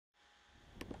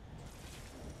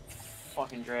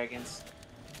fucking dragons.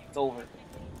 It's over.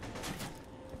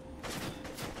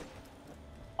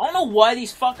 I don't know why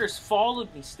these fuckers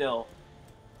followed me still.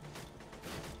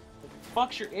 What the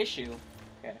fuck's your issue?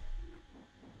 Okay.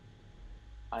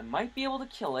 I might be able to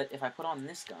kill it if I put on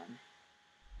this gun.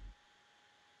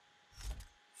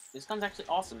 This gun's actually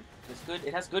awesome. It's good.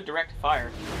 It has good direct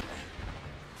fire.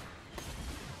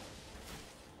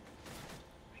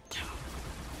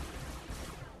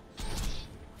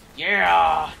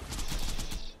 Yeah!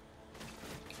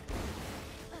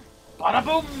 Bada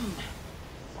boom!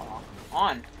 Oh, come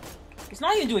on. It's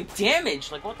not even doing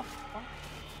damage. Like, what the fuck?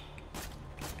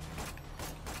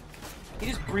 He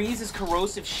just breathes his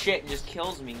corrosive shit and just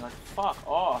kills me. Like, fuck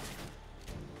off.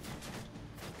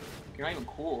 You're not even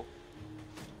cool.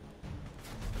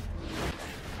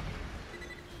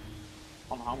 I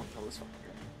don't know how I'm gonna kill this fucking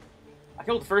guy. I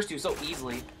killed the first two so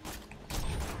easily.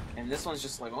 And this one's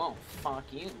just like, oh, fuck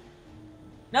you.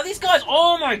 Now these guys,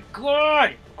 oh my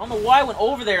god! I don't know why I went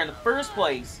over there in the first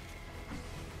place.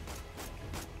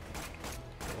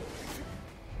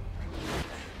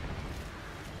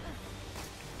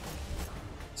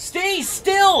 Stay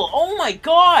still! Oh my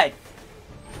god!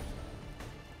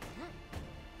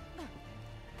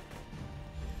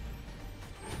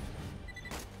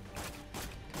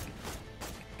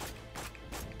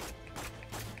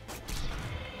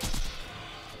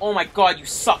 Oh my god, you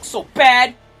suck so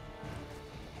bad!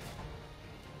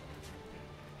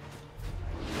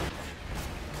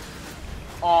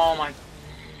 Oh my...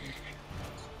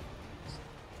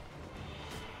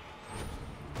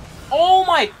 Oh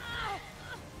my...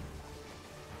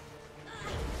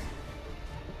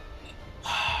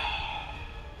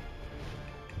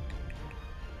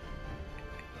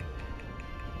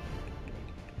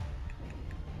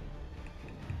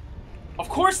 Of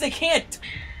course they can't!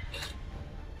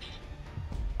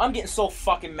 I'm getting so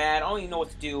fucking mad. I don't even know what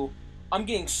to do. I'm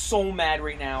getting so mad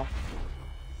right now.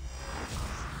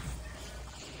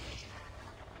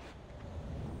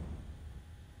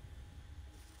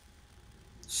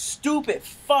 Stupid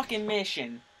fucking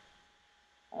mission.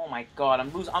 Oh my god,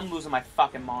 I'm losing my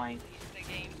fucking mind.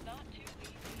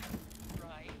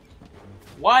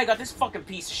 Why I got this fucking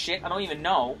piece of shit? I don't even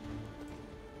know.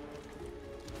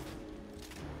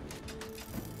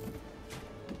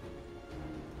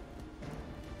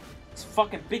 This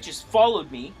fucking bitch just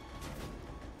followed me.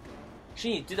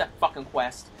 She need to do that fucking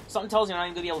quest. Something tells me I'm not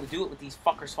even gonna be able to do it with these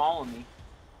fuckers following me.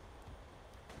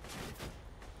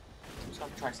 I'm just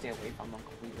gonna try to stay away from them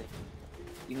completely.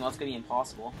 Even though it's gonna be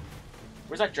impossible.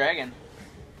 Where's that dragon?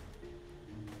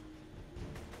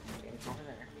 Okay, it's over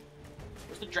there.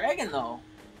 Where's the dragon though?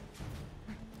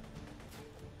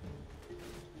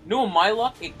 No, my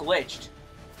luck, it glitched.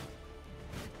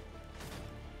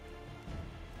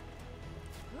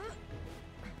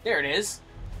 There it is.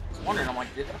 I was wondering, I'm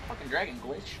like, did that fucking dragon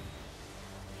glitch?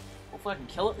 Hopefully I can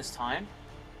kill it this time.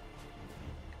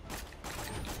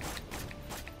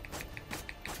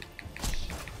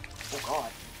 Oh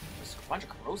god. There's a bunch of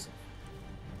corrosive.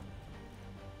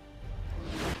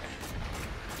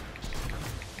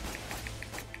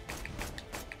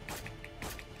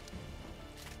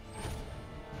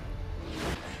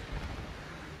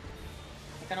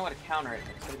 I think I know how to counter it.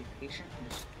 I just gotta be patient and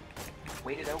just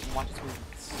wait it out and watch its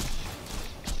movements.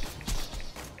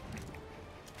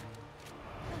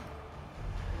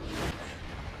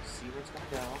 See where it's gonna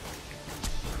go.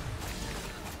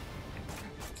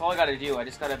 That's all I gotta do. I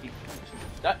just gotta be...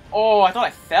 Oh, I thought I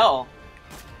fell.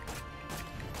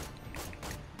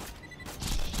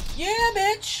 Yeah,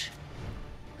 bitch!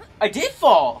 I did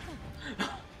fall!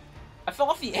 I fell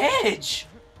off the edge!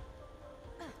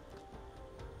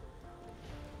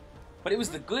 But it was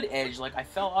the good edge, like, I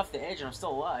fell off the edge and I'm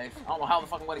still alive. I don't know how the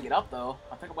fuck I'm gonna get up, though.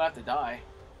 I think I'm gonna have to die.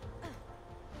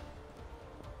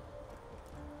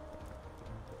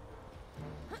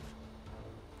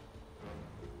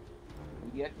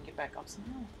 Maybe I can get back up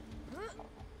somehow?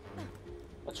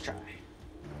 Let's try.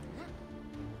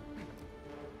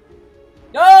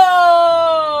 No!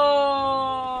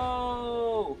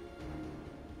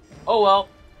 Oh well.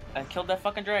 I killed that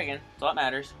fucking dragon. That's all that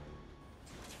matters.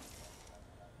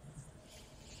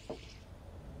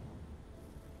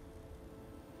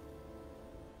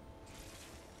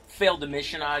 Failed the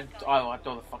mission, I'd throw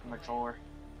the fucking controller.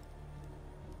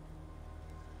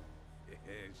 Yeah,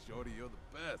 shorty, you're the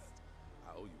best. I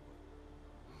owe you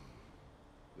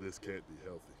one. This can't be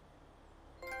healthy.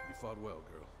 You fought well,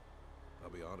 girl.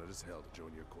 I'll be honored as hell to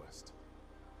join your quest.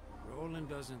 Roland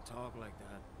doesn't talk like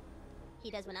that. He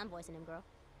does when I'm voicing him, girl.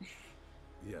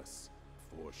 Yes,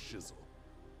 for shizzle.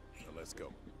 Now let's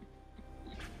go.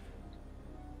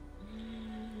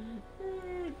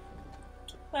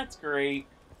 That's great.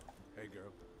 Hey,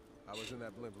 girl. I was in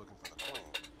that blimp looking for the queen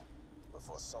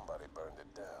before somebody burned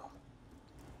it down.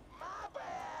 My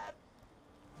bad.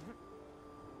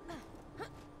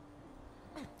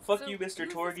 Fuck So, you, Mr.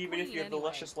 who's Torg, this even if queen you have the anyway?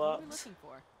 luscious What are we locks. looking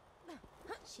for?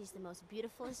 She's the most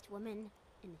beautifulest woman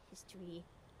in the history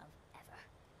of ever.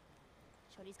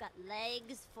 Shorty's got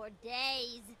legs for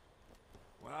days.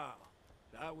 Wow,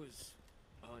 that was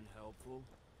unhelpful.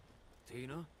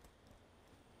 Tina?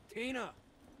 Tina!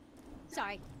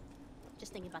 Sorry.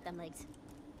 Just thinking about them legs.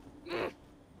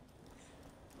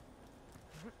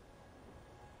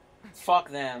 Fuck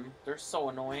them. They're so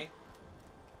annoying.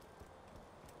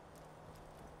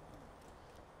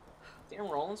 Damn,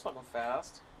 Roland's fucking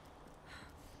fast.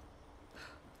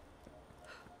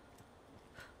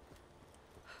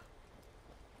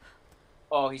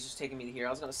 Oh, he's just taking me to here. I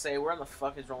was gonna say, where in the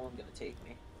fuck is Roland gonna take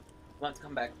me? I'm gonna have to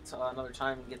come back to, another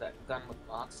time and get that gun with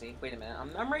Moxie. Wait a minute,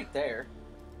 I'm right there.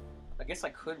 I guess I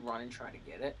could run and try to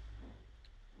get it.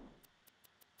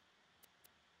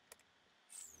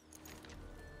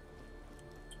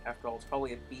 After all, it's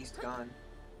probably a beast gun.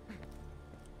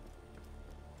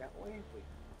 That way? Wait.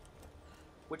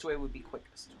 Which way would be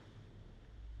quickest?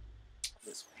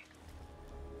 This way.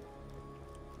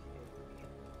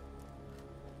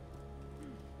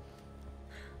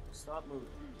 Stop moving.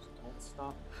 Just don't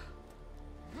stop.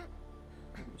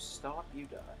 When you stop, you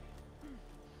die.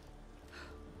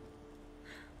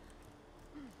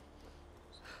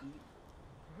 Just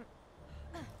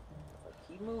if I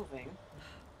keep moving,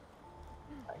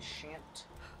 I shan't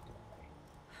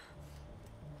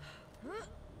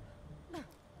die.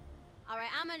 Alright,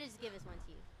 I'm gonna just give this one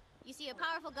to you. You see a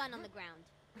powerful gun on the ground.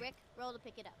 Rick, roll to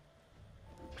pick it up.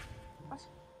 What?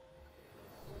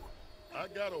 I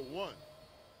got a 1.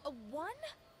 A 1?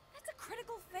 That's a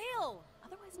critical fail,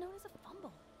 otherwise known as a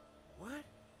fumble. What?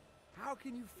 How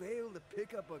can you fail to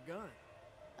pick up a gun?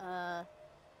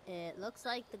 It looks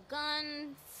like the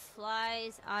gun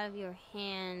flies out of your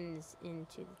hands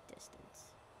into the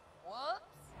distance.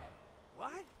 Whoops.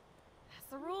 What? That's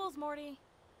the rules, Morty.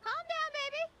 Calm down,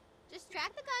 baby. Just track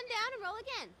the gun down and roll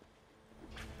again.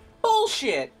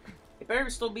 Bullshit! It better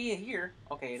still be in here.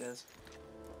 Okay, it is.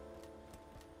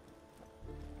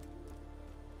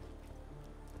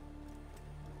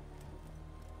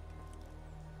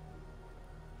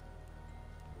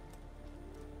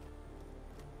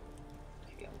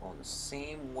 Okay, I'm going the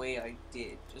same way I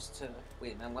did, just to...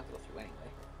 Wait a minute, I'm gonna have to go through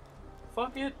anyway.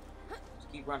 Fuck it!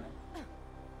 Just keep running.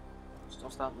 Just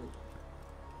don't stop moving.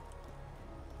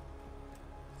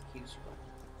 Keep running.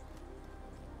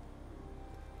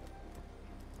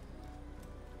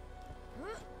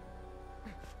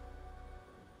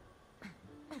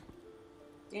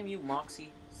 Damn you,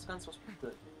 Moxie. This gun's supposed to be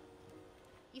good.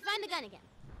 You find the gun again.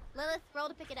 Lilith, roll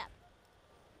to pick it up.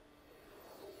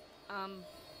 1.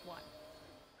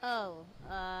 Oh,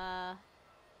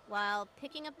 while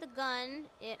picking up the gun,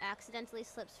 it accidentally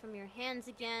slips from your hands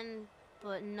again,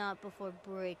 but not before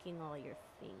breaking all your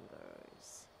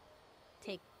fingers.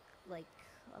 Take, like,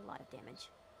 a lot of damage.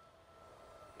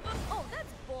 Oh,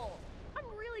 that's bull. I'm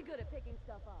really good at picking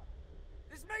stuff up.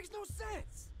 This makes no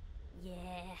sense!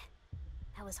 Yeah,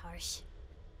 that was harsh.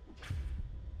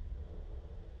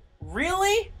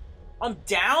 Really? I'm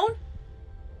down?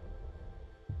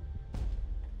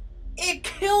 It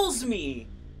kills me!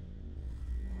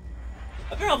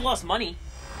 I better have lost money.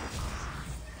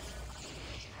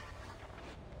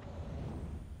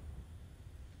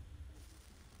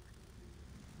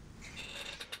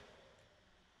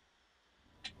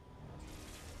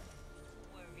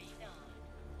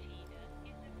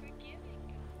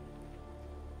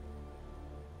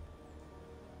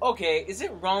 Okay, is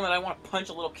it wrong that I want to punch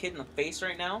a little kid in the face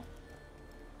right now?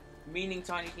 Meaning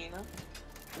Tiny Tina?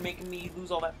 For making me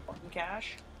lose all that fucking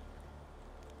cash?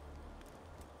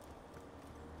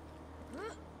 Where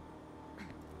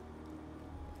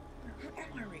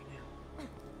am I right now?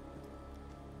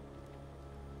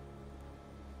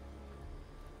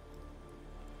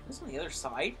 Is this on the other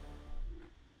side?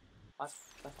 That's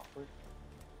awkward.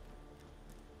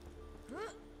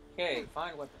 Okay,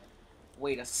 fine weapon.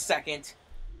 Wait a second.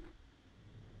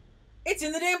 It's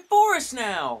in the damn forest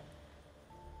now!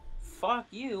 Fuck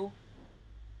you.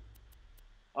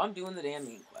 I'm doing the damn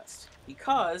main quest.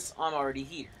 Because I'm already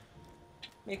here.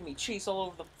 Making me chase all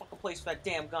over the fucking place with that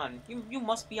damn gun. You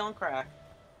must be on crack.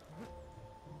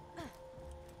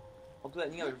 I'll do that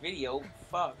in the other video.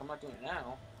 Fuck, I'm not doing it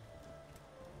now.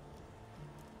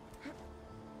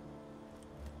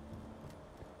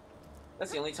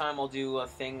 That's the only time I'll do a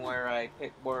thing where I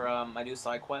do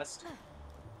side quest.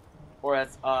 Or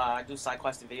I do side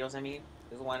quest in videos, I mean.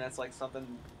 There's one that's like something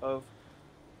of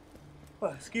Oh,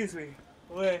 excuse me.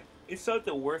 Wait. It's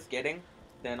something worth getting,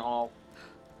 then I'll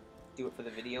do it for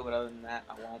the video, but other than that,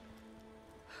 I won't.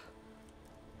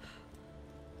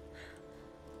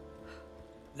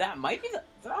 That might be the...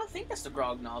 I don't think that's the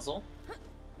grog nozzle.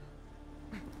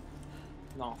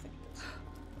 No, I don't think it is.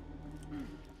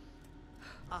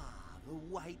 Ah, the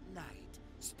White Knight.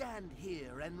 Stand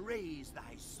here and raise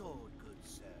thy sword, good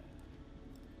sir.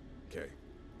 Okay.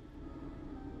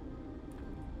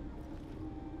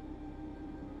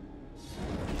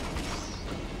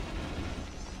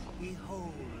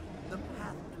 Behold, the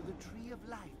path to the Tree of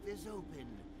Life is open.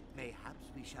 Mayhaps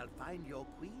we shall find your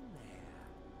queen there.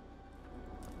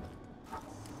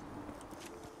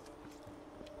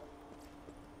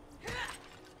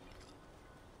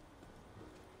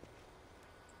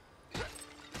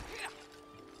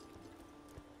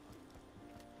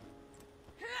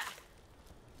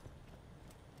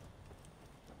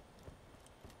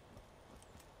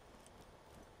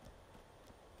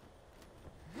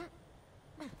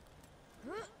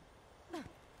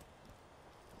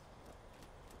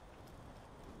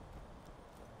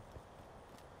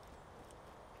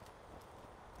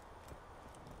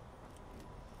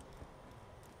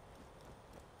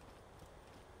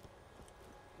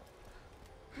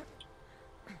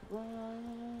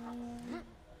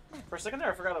 For a second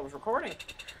there, I forgot I was recording.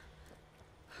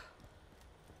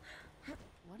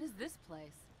 What is this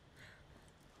place?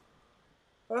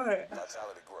 Alright.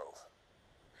 Vitality Grove.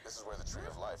 This is where the Tree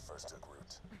of Life first took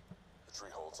root. The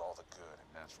tree holds all the good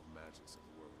and natural magics of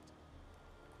the world.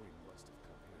 The Queen must have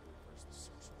come here to reverse the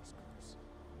sorcerer's curse.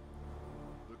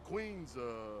 The Queen's,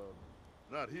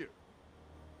 not here.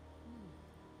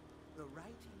 The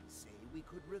writings say we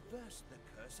could reverse the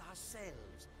curse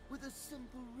ourselves with a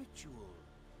simple ritual.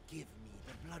 Give me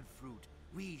the blood fruit.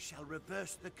 We shall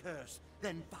reverse the curse,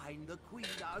 then find the queen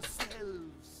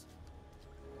ourselves.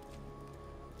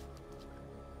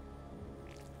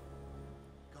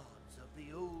 Gods of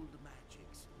the old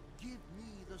magics, give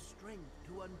me the strength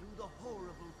to undo the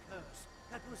horrible curse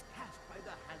that was cast by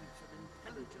the hands of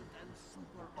intelligent and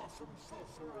super awesome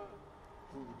sorcerer.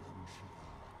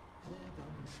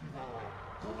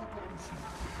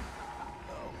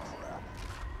 Oh, crap.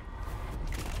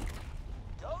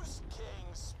 Ghost King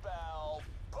spell.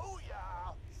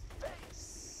 Booyah!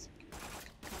 Face!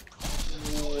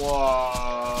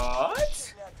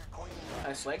 What?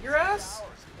 I slag your ass?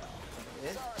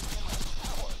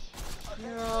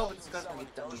 No, but this guy's gonna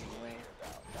get done anyway.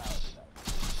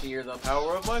 Fear the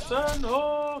power of my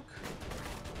sandhook!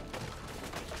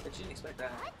 But you didn't expect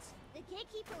that. What? The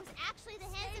gatekeeper was actually the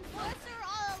hands enforcer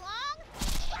all along?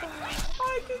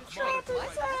 I can chop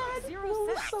his head!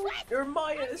 Your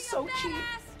Maya is so cheap.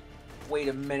 Wait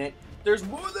a minute. There's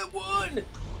more than one!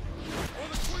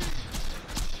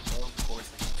 Of course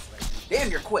I can slag you. Damn,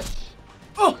 you're quick!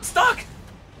 Oh, stuck!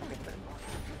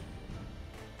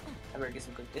 I better get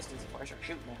some good distance before I start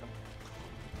shooting at him.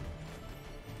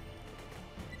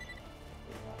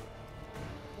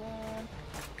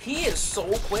 He is so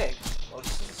quick. Oh,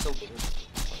 this is so big.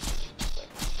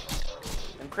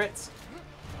 And crits.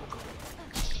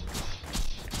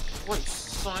 Wait,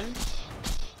 son.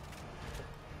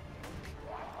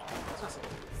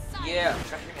 Yeah,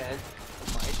 trap your head.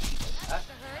 Right.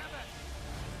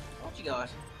 What you got?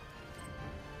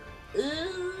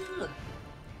 Ooh.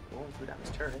 Going through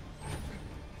that turret.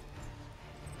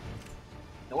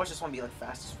 Now watch this one be like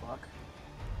fast as fuck.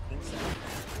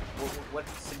 What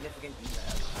significant do you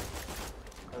have?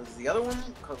 Because the other one,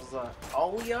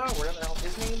 Alia, whatever the hell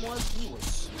his name was, he was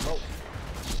slow.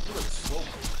 He was slow.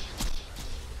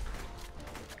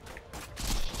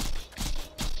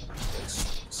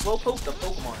 Slowpoke the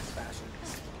Pokemon is faster than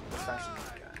this guy.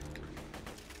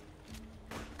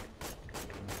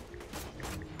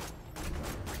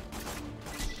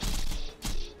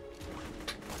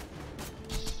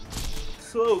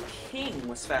 Slow King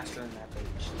was faster than that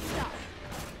bitch.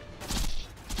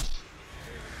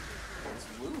 What's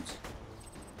loot?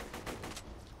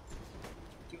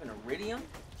 Even Iridium?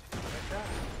 Like that.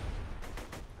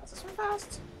 How's this one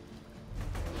fast?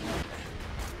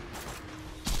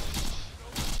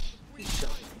 He's so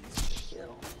easy to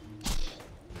kill.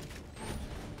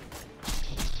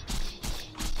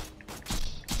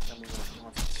 I'm moving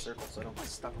on to the circle so I don't get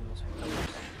stuck on those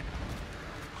pillars.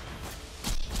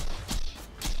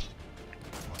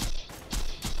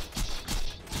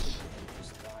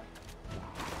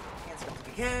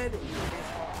 Head and give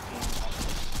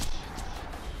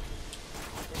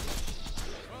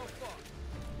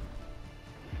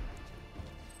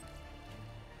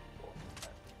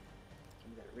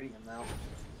me that iridium now.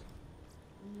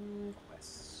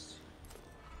 Quest.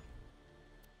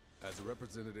 As As a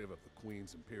representative of the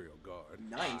Queen's Imperial Guard,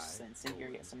 Nice. I, And send here,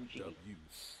 get some G. dub you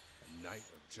a Knight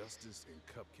of Justice and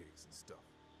cupcakes and stuff.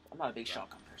 I'm not a big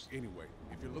shotgun person. Anyway,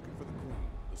 if you're looking for the Queen,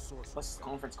 the Sorcerer, What's this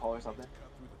conference call or something?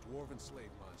 cut through the dwarven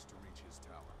slave lines to reach his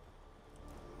tower.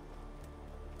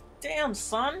 Damn,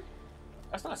 son!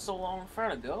 That's not so long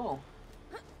far to go.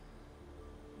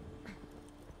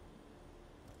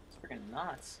 It's freaking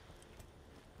nuts.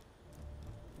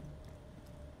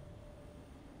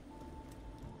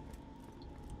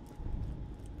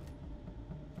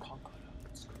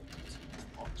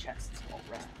 All chests, all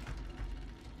red.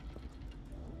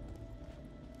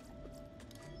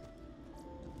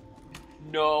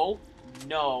 No,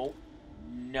 no,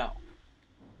 no.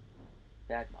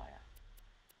 Bad Maya.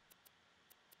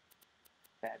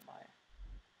 Bad Maya.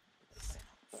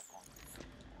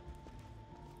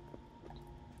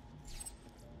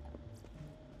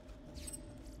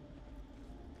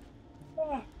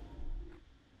 Ah.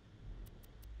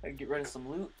 I can get rid of some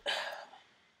loot.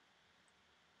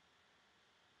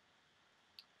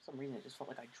 For some reason, it just felt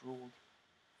like I drooled.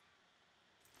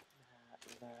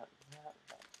 That.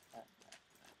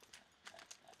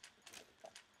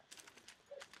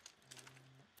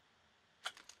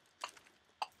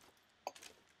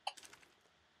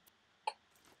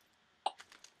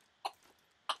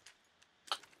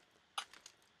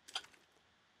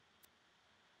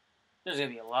 There's gonna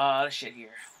be a lot of shit here.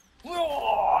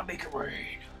 Whoa, make it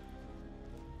rain.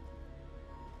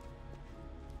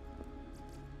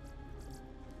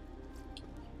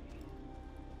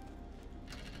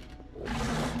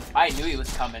 I knew he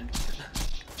was coming.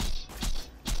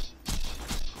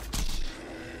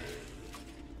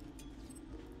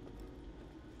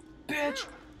 Bitch!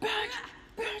 Bitch!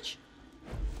 Bitch!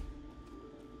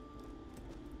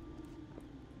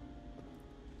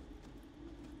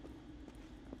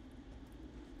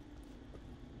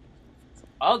 It's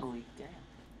ugly, damn.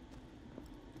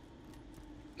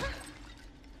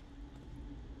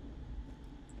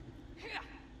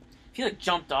 If he like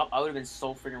jumped up, I would have been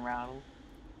so freaking rattled.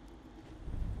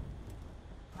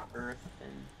 Earth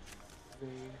and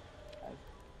right.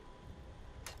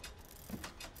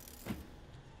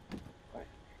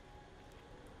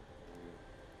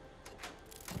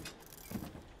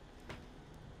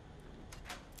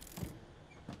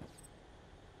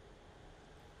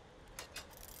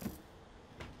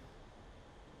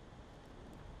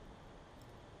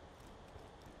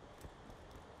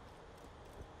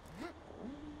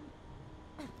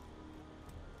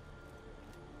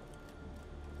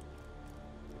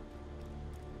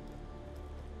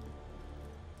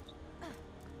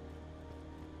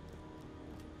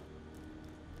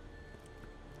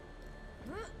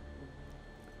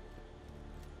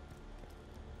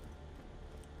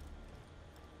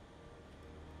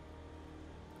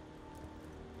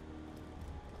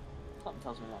 Something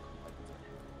tells me not to like this.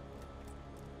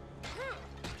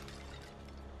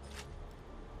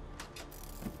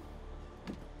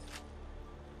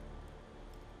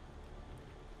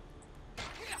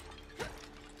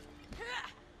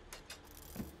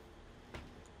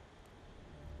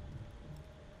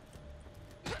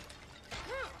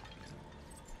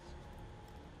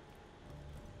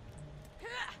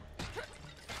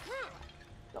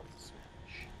 Double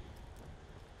smash.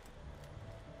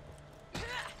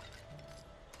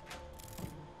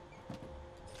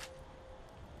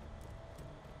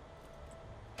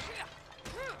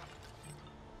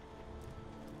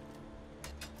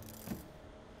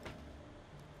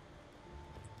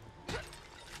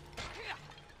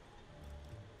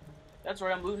 That's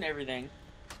right, I'm looting everything.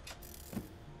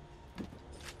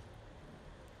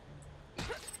 You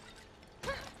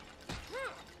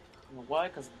know why?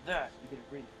 Because of that, you get a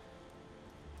breathe.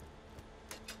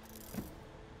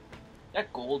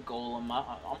 That gold golem,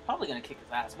 I'm probably gonna kick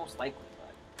his ass, most likely,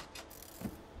 but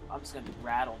I'm just gonna be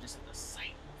rattled just at the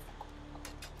sight.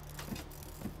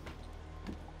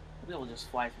 I'll be able to just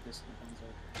fly through this and things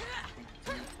over.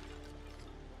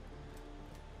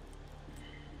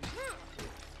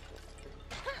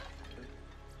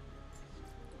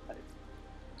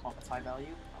 It's high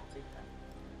value. I'll take that.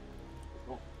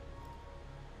 Cool.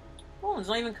 Oh, it's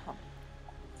not even coming.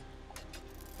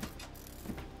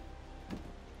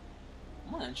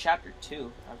 I'm only in chapter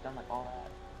 2. I've done like all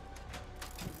that.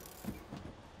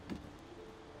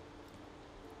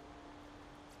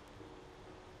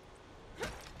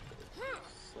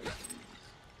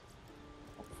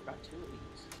 Oh, I forgot 2 of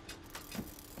these.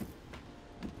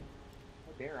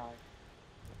 How dare I?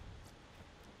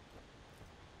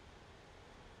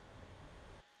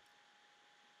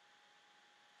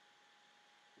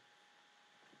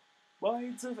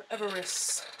 Mines of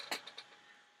Everest.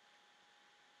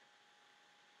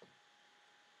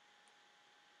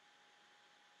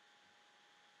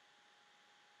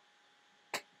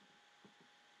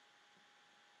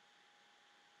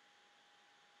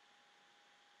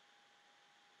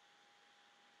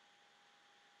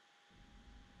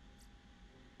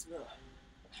 Ugh.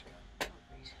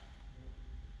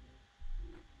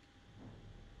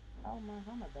 How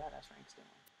my badass ranks doing?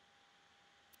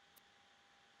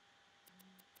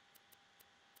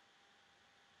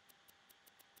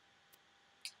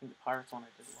 I think the Pirates one I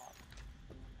did a lot.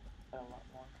 A lot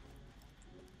more.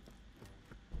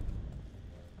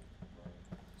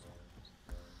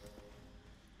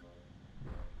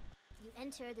 You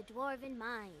enter the dwarven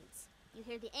mines. You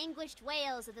hear the anguished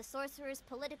wails of the sorcerer's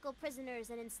political prisoners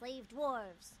and enslaved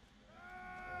dwarves.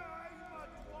 I'm a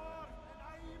dwarf and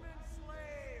I'm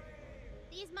enslaved!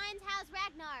 These mines house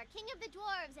Ragnar, king of the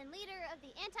dwarves and leader of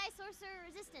the anti-sorcerer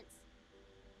resistance.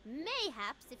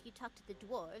 Mayhaps, if you talk to the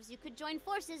dwarves, you could join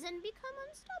forces and become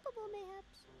unstoppable,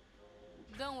 mayhaps.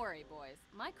 Don't worry, boys.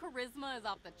 My charisma is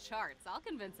off the charts. I'll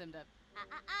convince him to...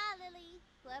 Lily.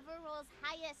 Whoever rolls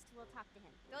highest will talk to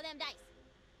him. Throw them dice.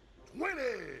 20!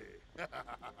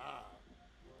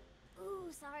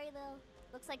 Ooh, sorry, Lil.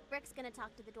 Looks like Brick's gonna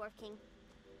talk to the Dwarf King.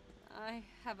 I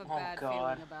have a Oh, bad God.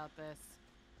 feeling about this.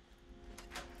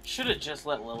 Should have just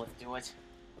let Lilith do it.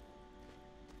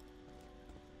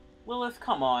 Lilith,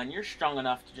 come on. You're strong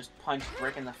enough to just punch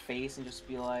Brick in the face and just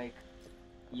be like,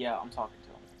 yeah, I'm talking to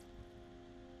him.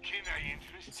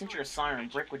 And since you're a siren,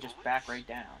 Brick would just back right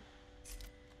down.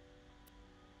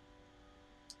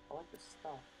 I like this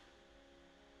stuff.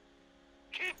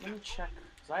 Let me check.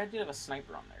 Because I did have a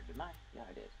sniper on there, didn't I? Yeah,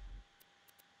 I did.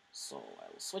 So I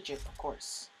will switch it, of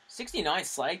course. 69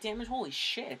 slag damage? Holy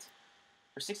shit.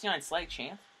 Or 69 slag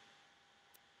champ?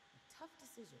 Tough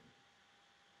decision.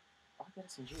 I'll get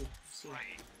SMG. Let's see.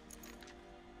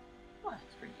 Oh,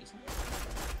 it's pretty decent.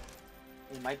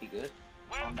 It might be good.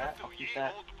 On that, I'll keep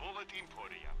that.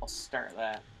 I'll start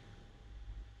that.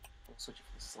 We'll switch it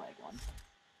for the slag one.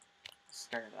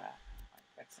 Start that.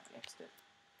 I accidentally X'd it.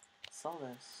 Sell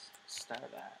this. Start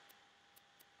that.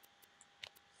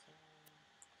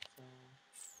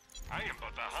 I am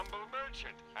but a humble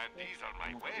merchant, and these are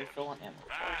my wares. Refill on ammo, of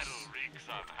Battle course. wreaks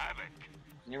of havoc.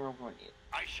 Never going to it.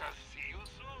 I shall see you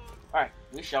soon. Alright,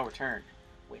 we shall return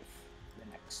with the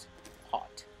next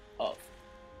part of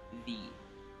the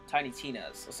Tiny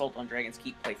Tina's Assault on Dragon's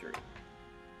Keep playthrough.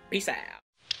 Peace out.